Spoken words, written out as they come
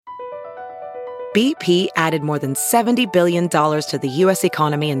BP added more than $70 billion to the U.S.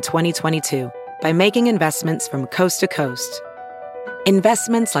 economy in 2022 by making investments from coast to coast.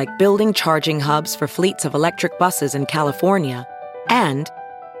 Investments like building charging hubs for fleets of electric buses in California and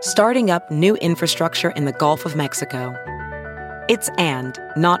starting up new infrastructure in the Gulf of Mexico. It's and,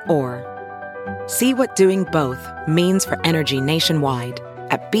 not or. See what doing both means for energy nationwide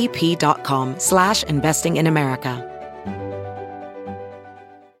at bp.com/investing in America.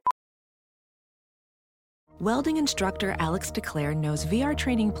 Welding instructor Alex DeClaire knows VR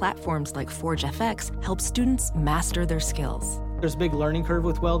training platforms like Forge FX help students master their skills. There's a big learning curve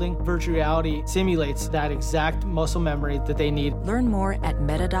with welding. Virtual reality simulates that exact muscle memory that they need. Learn more at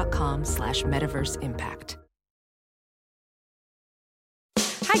meta.com/metaverseimpact.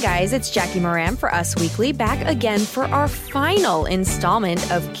 Hi guys, it's Jackie Moran for Us Weekly, back again for our final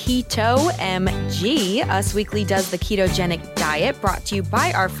installment of Keto MG. Us Weekly does the ketogenic diet, brought to you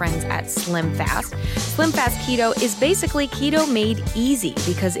by our friends at SlimFast. SlimFast Keto is basically keto made easy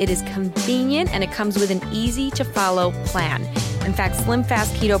because it is convenient and it comes with an easy-to-follow plan. In fact,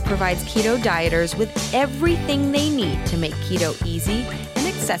 SlimFast Keto provides keto dieters with everything they need to make keto easy and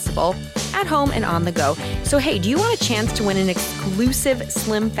accessible at home and on the go. So hey, do you want a chance to win an exclusive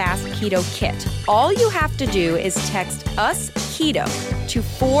SlimFast Keto kit? All you have to do is text US Keto to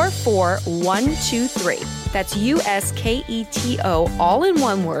 44123. That's USKETO, all in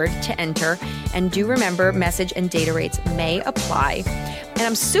one word, to enter. And do remember, message and data rates may apply. And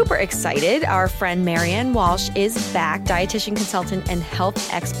I'm super excited. Our friend Marianne Walsh is back, dietitian consultant and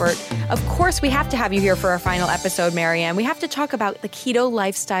health expert. Of course, we have to have you here for our final episode, Marianne. We have to talk about the keto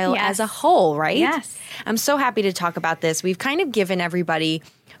lifestyle as a whole, right? Yes. I'm so happy to talk about this. We've kind of given everybody,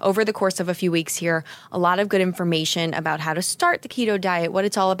 over the course of a few weeks here, a lot of good information about how to start the keto diet, what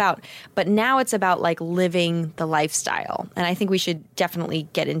it's all about. But now it's about like living the lifestyle. And I think we should definitely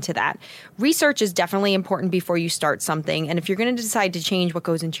get into that. Research is definitely important before you start something. And if you're going to decide to change what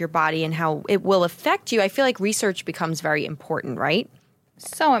goes into your body and how it will affect you, I feel like research becomes very important, right?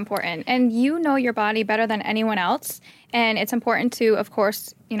 So important. And you know your body better than anyone else. And it's important to, of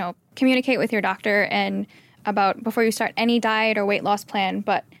course, communicate with your doctor and about before you start any diet or weight loss plan.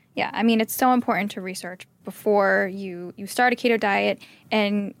 But yeah, I mean, it's so important to research before you start a keto diet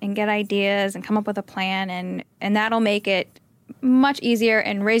and get ideas and come up with a plan. And that'll make it much easier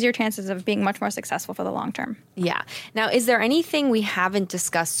and raise your chances of being much more successful for the long term. Yeah. Now, is there anything we haven't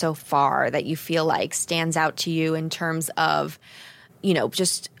discussed so far that you feel like stands out to you in terms of,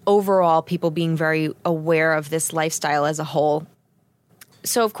 just overall people being very aware of this lifestyle as a whole?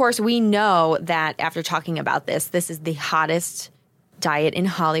 So, of course, we know that after talking about this is the hottest diet in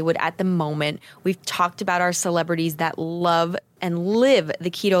Hollywood at the moment. We've talked about our celebrities that love and live the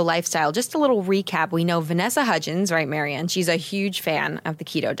keto lifestyle. Just a little recap. We know Vanessa Hudgens, right, Marianne? She's a huge fan of the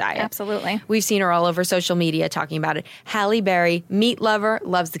keto diet. Absolutely. We've seen her all over social media talking about it. Halle Berry, meat lover,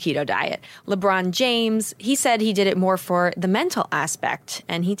 loves the keto diet. LeBron James, he said he did it more for the mental aspect,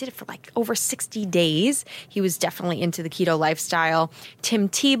 and he did it for like over 60 days. He was definitely into the keto lifestyle. Tim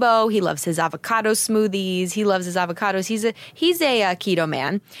Tebow, he loves his avocado smoothies. He loves his avocados. He's a keto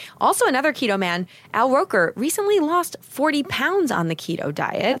man. Also another keto man, Al Roker, recently lost 40 pounds on the keto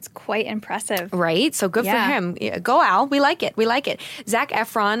diet. That's quite impressive. Right? So good for him. Yeah, go Al. We like it. Zac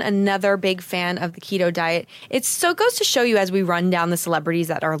Efron, another big fan of the keto diet. It goes to show you as we run down the celebrities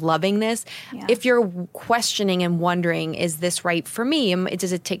that are loving this, if you're questioning and wondering, is this right for me?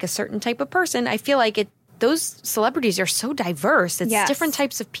 Does it take a certain type of person? I feel like those celebrities are so diverse. It's different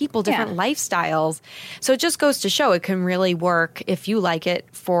types of people, different lifestyles. So it just goes to show it can really work if you like it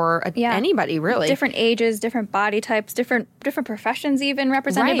for anybody, really. Different ages, different body types, different professions even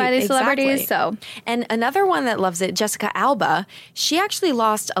represented by these celebrities. So, and another one that loves it, Jessica Alba, she actually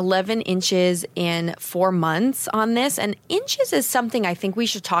lost 11 inches in 4 months on this. And inches is something I think we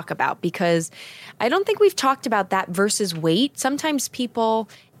should talk about because I don't think we've talked about that versus weight. Sometimes people,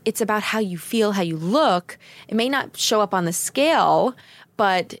 it's about how you feel, how you look. It may not show up on the scale,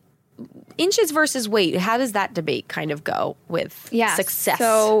 but inches versus weight, how does that debate kind of go with success?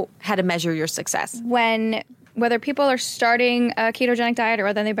 So how to measure your success? Whether people are starting a ketogenic diet or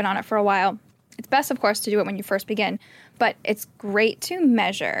whether they've been on it for a while, it's best, of course, to do it when you first begin. But it's great to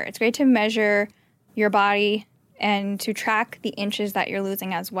measure. It's great to measure your body and to track the inches that you're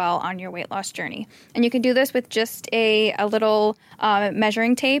losing as well on your weight loss journey. And you can do this with just a little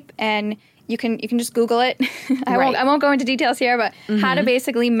measuring tape, and you can just Google it. I won't go into details here, but how to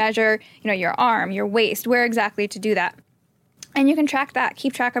basically measure, your arm, your waist, where exactly to do that. And you can track that,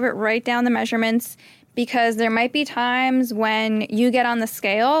 keep track of it, write down the measurements, because there might be times when you get on the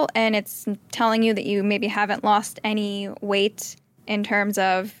scale and it's telling you that you maybe haven't lost any weight in terms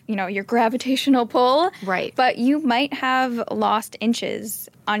of, your gravitational pull. Right. But you might have lost inches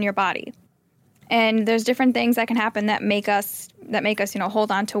on your body. And there's different things that can happen that make us,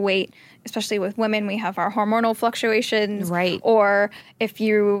 hold on to weight. Especially with women, we have our hormonal fluctuations. Right. Or if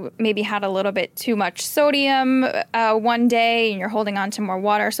you maybe had a little bit too much sodium one day and you're holding on to more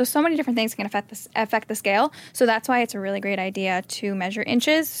water. So many different things can affect the scale. So that's why it's a really great idea to measure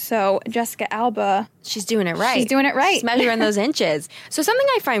inches. So Jessica Alba, she's doing it right. She's doing it right. She's measuring those inches. So something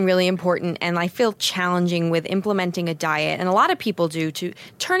I find really important and I feel challenging with implementing a diet, and a lot of people do, to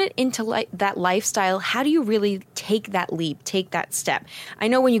turn it into that lifestyle. How do you really take that leap, take that step? I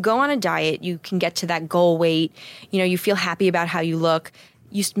know when you go on a diet, you can get to that goal weight. You feel happy about how you look.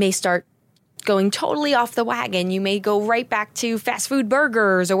 You may start going totally off the wagon. You may go right back to fast food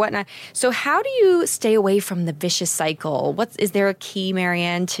burgers or whatnot. So how do you stay away from the vicious cycle? Is there a key,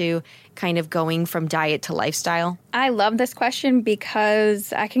 Marianne, to kind of going from diet to lifestyle? I love this question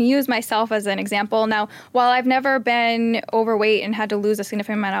because I can use myself as an example. Now, while I've never been overweight and had to lose a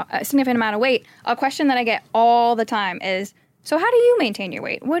significant amount of weight, a question that I get all the time is, so how do you maintain your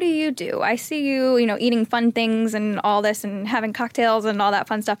weight? What do you do? I see you, eating fun things and all this and having cocktails and all that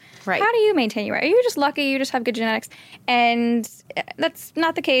fun stuff. Right. How do you maintain your weight? Are you just lucky? You just have good genetics? And that's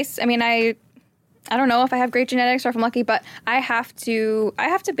not the case. I mean, I don't know if I have great genetics or if I'm lucky, but I have to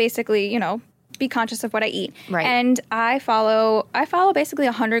basically, be conscious of what I eat. Right. And I follow basically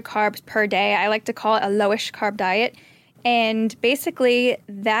 100 carbs per day. I like to call it a lowish carb diet. And basically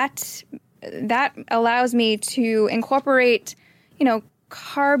that allows me to incorporate,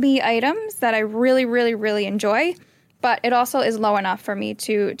 carby items that I really, really, really enjoy, but it also is low enough for me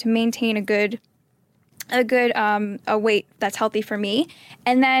to maintain a good weight that's healthy for me.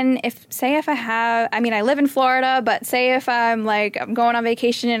 And then I live in Florida, but say if I'm going on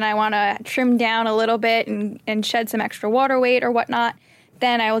vacation and I want to trim down a little bit and shed some extra water weight or whatnot,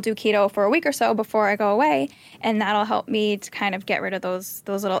 then I will do keto for a week or so before I go away, and that'll help me to kind of get rid of those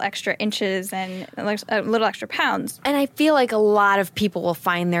little extra inches and little extra pounds. And I feel like a lot of people will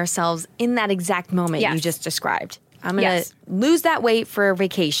find themselves in that exact moment you just described. I'm going to lose that weight for a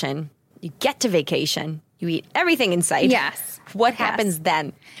vacation. You get to vacation, you eat everything in sight. Yes. What happens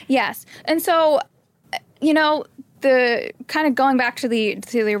then? Yes. And so, the kind of going back to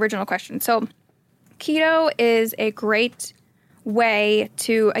the original question. So keto is a great way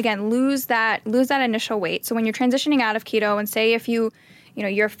to, again, lose that initial weight. So when you're transitioning out of keto, and say if your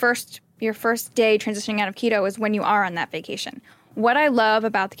first day transitioning out of keto is when you are on that vacation. What I love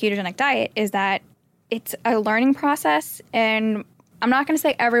about the ketogenic diet is that it's a learning process, and I'm not going to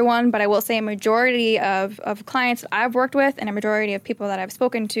say everyone, but I will say a majority of clients that I've worked with and a majority of people that I've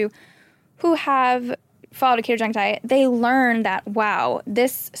spoken to who have followed a ketogenic diet, they learn that, wow,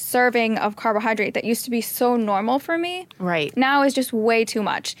 this serving of carbohydrate that used to be so normal for me now is just way too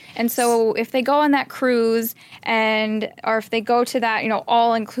much. And so if they go on that cruise or if they go to that,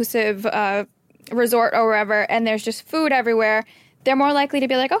 all-inclusive resort or wherever, and there's just food everywhere, they're more likely to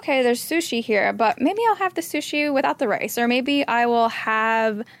be like, okay, there's sushi here, but maybe I'll have the sushi without the rice, or maybe I will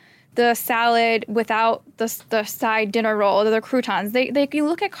have the salad without the side dinner roll or the croutons. You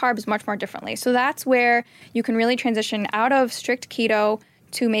look at carbs much more differently. So that's where you can really transition out of strict keto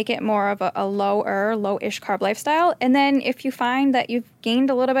to make it more of a low-ish carb lifestyle. And then if you find that you've gained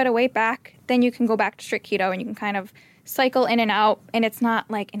a little bit of weight back, then you can go back to strict keto and you can kind of cycle in and out, and it's not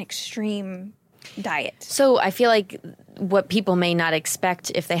like an extreme diet. So I feel like what people may not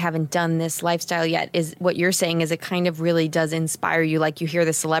expect if they haven't done this lifestyle yet is what you're saying is it kind of really does inspire you. Like you hear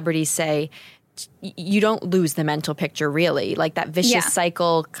the celebrities say, you don't lose the mental picture really. Like that vicious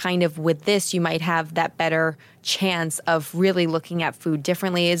cycle kind of with this, you might have that better chance of really looking at food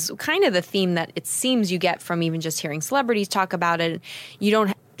differently is kind of the theme that it seems you get from even just hearing celebrities talk about it. You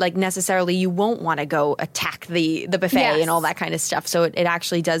don't necessarily you won't want to go attack the buffet and all that kind of stuff. So it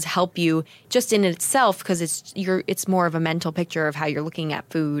actually does help you just in itself because it's more of a mental picture of how you're looking at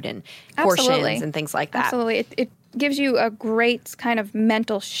food and portions and things like that. Absolutely. It gives you a great kind of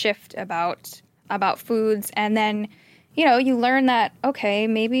mental shift about foods, and then you learn that, okay,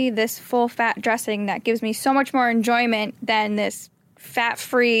 maybe this full fat dressing that gives me so much more enjoyment than this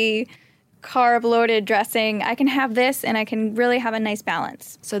fat-free carb-loaded dressing, I can have this and I can really have a nice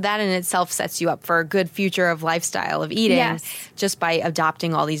balance. So that in itself sets you up for a good future of lifestyle, of eating, just by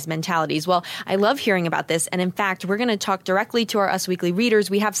adopting all these mentalities. Well, I love hearing about this. And in fact, we're going to talk directly to our Us Weekly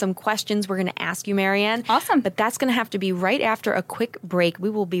readers. We have some questions we're going to ask you, Marianne. Awesome. But that's going to have to be right after a quick break. We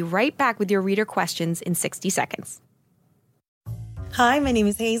will be right back with your reader questions in 60 seconds. Hi, my name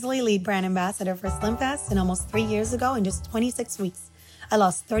is Hazley, lead brand ambassador for SlimFast, and almost 3 years ago, in just 26 weeks, I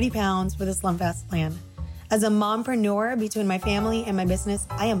lost 30 pounds with a SlimFast plan. As a mompreneur, between my family and my business,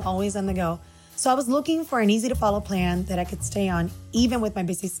 I am always on the go. So I was looking for an easy-to-follow plan that I could stay on, even with my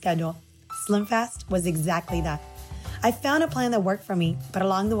busy schedule. SlimFast was exactly that. I found a plan that worked for me, but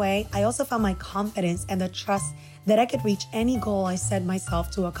along the way, I also found my confidence and the trust that I could reach any goal I set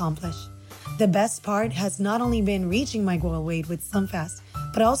myself to accomplish. The best part has not only been reaching my goal weight with SlimFast,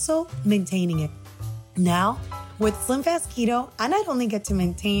 but also maintaining it. Now, with SlimFast Keto, I not only get to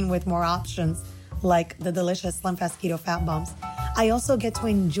maintain with more options, like the delicious SlimFast Keto Fat Bombs, I also get to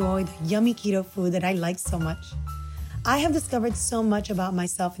enjoy the yummy keto food that I like so much. I have discovered so much about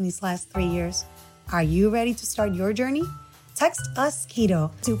myself in these last 3 years. Are you ready to start your journey? Text US Keto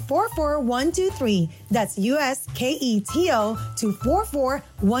to 44123. That's US KETO to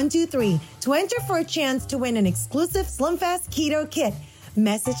 44123 to enter for a chance to win an exclusive SlimFast Keto kit.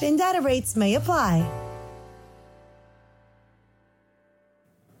 Message and data rates may apply.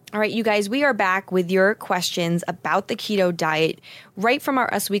 All right, you guys, we are back with your questions about the keto diet right from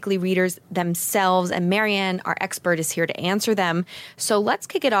our Us Weekly readers themselves. And Marianne, our expert, is here to answer them. So let's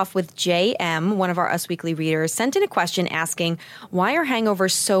kick it off with JM, one of our Us Weekly readers, sent in a question asking, why are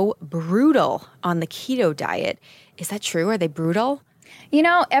hangovers so brutal on the keto diet? Is that true? Are they brutal? You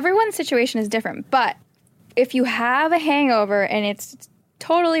know, everyone's situation is different. But if you have a hangover and it's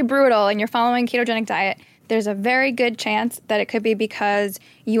totally brutal and you're following a ketogenic diet, there's a very good chance that it could be because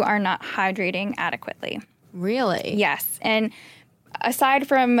you are not hydrating adequately. Really? Yes. And aside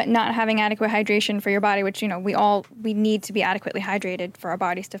from not having adequate hydration for your body, which, you know, we need to be adequately hydrated for our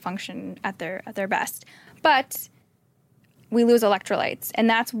bodies to function at their best. But we lose electrolytes. And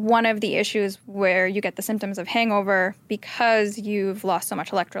that's one of the issues where you get the symptoms of hangover because you've lost so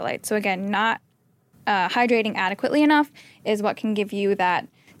much electrolytes. So again, not hydrating adequately enough is what can give you that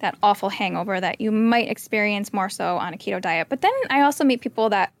awful hangover that you might experience more so on a keto diet. But then I also meet people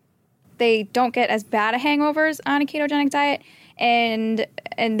that they don't get as bad a hangovers on a ketogenic diet, and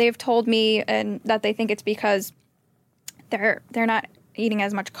they've told me that they think it's because they're not eating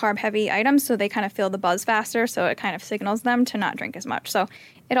as much carb-heavy items, so they kind of feel the buzz faster, so it kind of signals them to not drink as much. So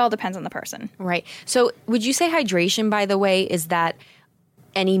it all depends on the person. Right. So would you say hydration, by the way, is that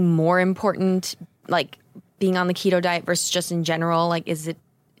any more important, like being on the keto diet versus just in general? Like, is it,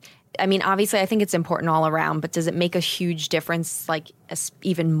 I mean, obviously, I think it's important all around, but does it make a huge difference, like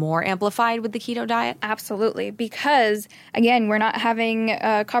even more amplified with the keto diet? Absolutely, because, again, we're not having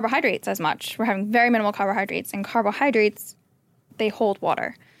carbohydrates as much. We're having very minimal carbohydrates, and carbohydrates, they hold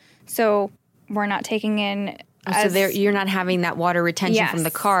water. So we're not taking in you're not having that water retention from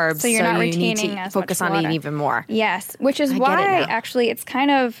the carbs, so you're not retaining need to as focus much on water. eating even more. Yes, which is why, actually, it's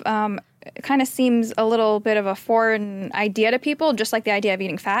kind of seems a little bit of a foreign idea to people, just like the idea of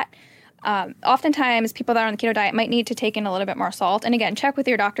eating fat. Oftentimes, people that are on the keto diet might need to take in a little bit more salt. And again, check with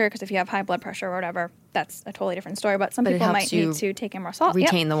your doctor, because if you have high blood pressure or whatever, that's a totally different story. But some people might need to take in more salt.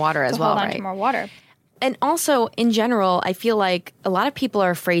 Retain the water as well, hold on right? to more water. And also, in general, I feel like a lot of people are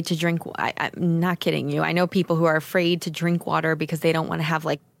afraid to drink. I'm not kidding you. I know people who are afraid to drink water because they don't want to have,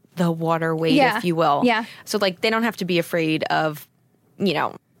 like, the water weight, if you will. Yeah. So, like, they don't have to be afraid of, you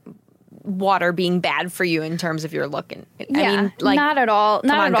know, water being bad for you in terms of your look. And Yeah, I mean, like, not at all.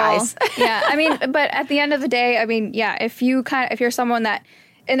 Not come at on, all. guys. Yeah, I mean, but at the end of the day, I mean, yeah, if you're someone that,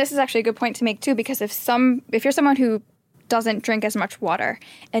 and this is actually a good point to make too, because if you're someone who doesn't drink as much water,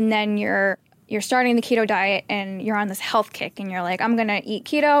 and then you're starting the keto diet and you're on this health kick and you're like, I'm going to eat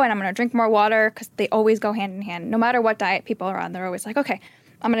keto and I'm going to drink more water, because they always go hand in hand. No matter what diet people are on, they're always like, okay,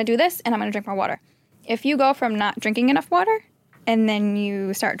 I'm going to do this and I'm going to drink more water. If you go from not drinking enough water and then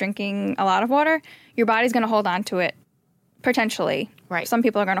you start drinking a lot of water, your body's going to hold on to it, potentially. Right. Some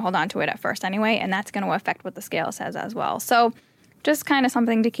people are going to hold on to it at first anyway, and that's going to affect what the scale says as well. So just kind of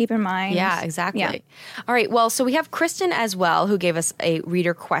something to keep in mind. Yeah, exactly. Yeah. All right. Well, so we have Kristen as well, who gave us a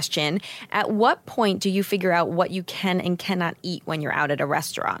reader question. At what point do you figure out what you can and cannot eat when you're out at a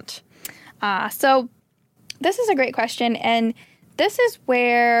restaurant? So this is a great question, and this is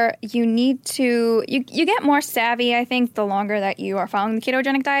where you need to, you get more savvy, I think, the longer that you are following the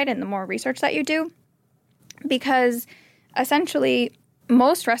ketogenic diet and the more research that you do, because essentially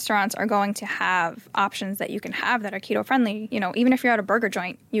most restaurants are going to have options that you can have that are keto friendly. You know, even if you're at a burger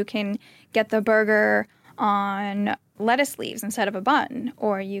joint, you can get the burger on lettuce leaves instead of a bun,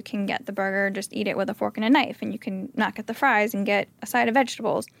 or you can get the burger, just eat it with a fork and a knife, and you can not get the fries and get a side of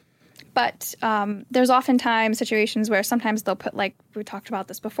vegetables. But there's oftentimes situations where sometimes they'll put, like we talked about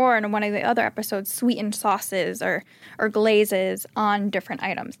this before in one of the other episodes, sweetened sauces or glazes on different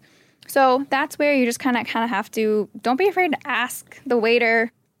items. So that's where you just kind of have to, don't be afraid to ask the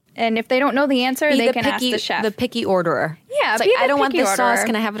waiter And if they don't know the answer, they can ask the chef. The picky orderer. Yeah, it's be like, the I don't want picky this sauce. orderer.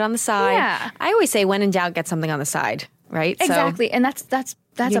 Can I have it on the side? Yeah. I always say, when in doubt, get something on the side, right? Exactly. And that's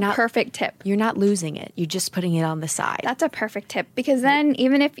a perfect tip. You're not losing it. You're just putting it on the side. That's a perfect tip, because then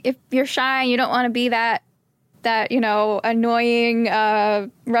even if you're shy and you don't want to be that annoying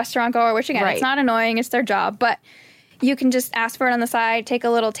restaurant goer, which again, it's not annoying, it's their job, but you can just ask for it on the side, take a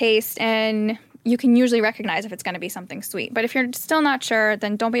little taste, and you can usually recognize if it's going to be something sweet. But if you're still not sure,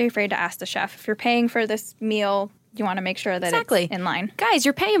 then don't be afraid to ask the chef. If you're paying for this meal, you want to make sure that it's in line. Guys,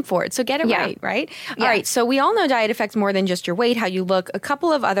 you're paying for it, so get it right? Yeah. All right, so we all know diet affects more than just your weight, how you look. A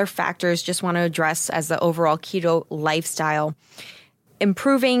couple of other factors just want to address as the overall keto lifestyle.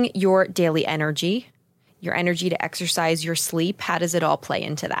 Improving your daily energy, your energy to exercise, your sleep. How does it all play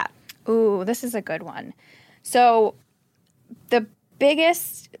into that? Ooh, this is a good one. So the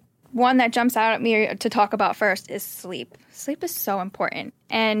biggest one that jumps out at me to talk about first is sleep. Sleep is so important.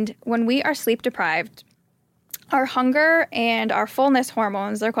 And when we are sleep deprived, our hunger and our fullness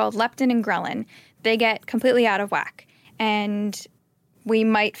hormones, they're called leptin and ghrelin, they get completely out of whack. And we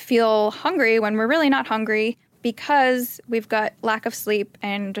might feel hungry when we're really not hungry because we've got lack of sleep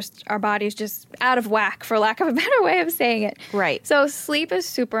and just our body's just out of whack, for lack of a better way of saying it. Right. So sleep is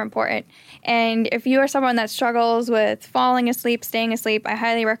super important. And if you are someone that struggles with falling asleep, staying asleep, I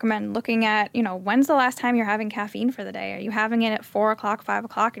highly recommend looking at, when's the last time you're having caffeine for the day? Are you having it at 4 o'clock, 5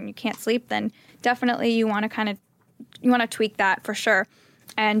 o'clock, and you can't sleep? Then definitely you want to tweak that for sure.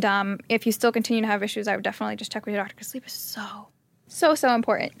 And if you still continue to have issues, I would definitely just check with your doctor, because sleep is so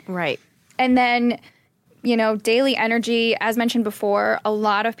important. Right. And then, daily energy, as mentioned before, a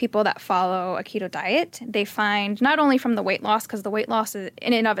lot of people that follow a keto diet, they find not only from the weight loss, because the weight loss in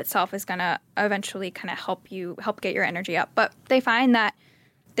and of itself is going to eventually kind of help get your energy up, but they find that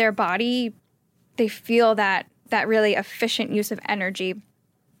their body, they feel that really efficient use of energy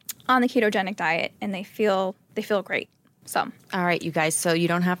on the ketogenic diet, and they feel great. So, all right, you guys. So you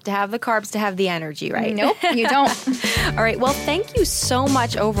don't have to have the carbs to have the energy, right? Nope, you don't. All right. Well, thank you so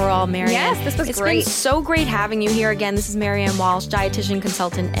much overall, Marianne. Yes, this was great. It's been so great having you here again. This is Marianne Walsh, dietitian,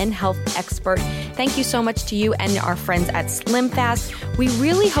 consultant, and health expert. Thank you so much to you and our friends at SlimFast. We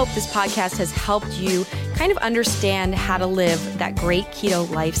really hope this podcast has helped you kind of understand how to live that great keto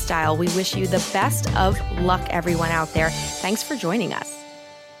lifestyle. We wish you the best of luck, everyone out there. Thanks for joining us.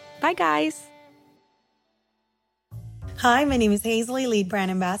 Bye, guys. Hi, my name is Hazley, lead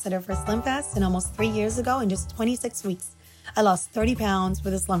brand ambassador for SlimFast, and almost 3 years ago, in just 26 weeks, I lost 30 pounds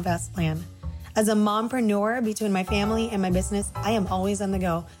with a SlimFast plan. As a mompreneur, between my family and my business, I am always on the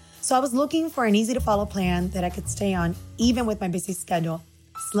go. So I was looking for an easy-to-follow plan that I could stay on, even with my busy schedule.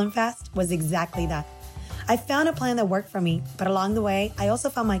 SlimFast was exactly that. I found a plan that worked for me, but along the way, I also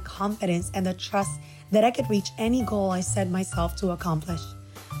found my confidence and the trust that I could reach any goal I set myself to accomplish.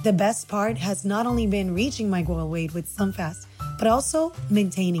 The best part has not only been reaching my goal weight with SlimFast, but also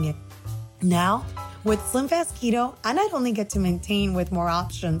maintaining it. Now, with SlimFast Keto, I not only get to maintain with more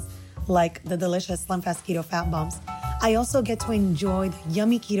options, like the delicious SlimFast Keto Fat Bombs, I also get to enjoy the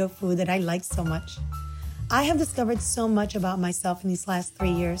yummy keto food that I like so much. I have discovered so much about myself in these last 3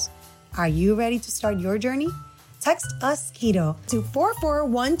 years. Are you ready to start your journey? Text us keto to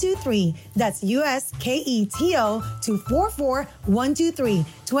 44123. That's USKETO to 44123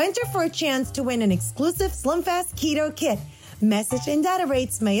 to enter for a chance to win an exclusive SlimFast Keto kit. Message and data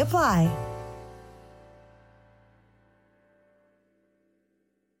rates may apply.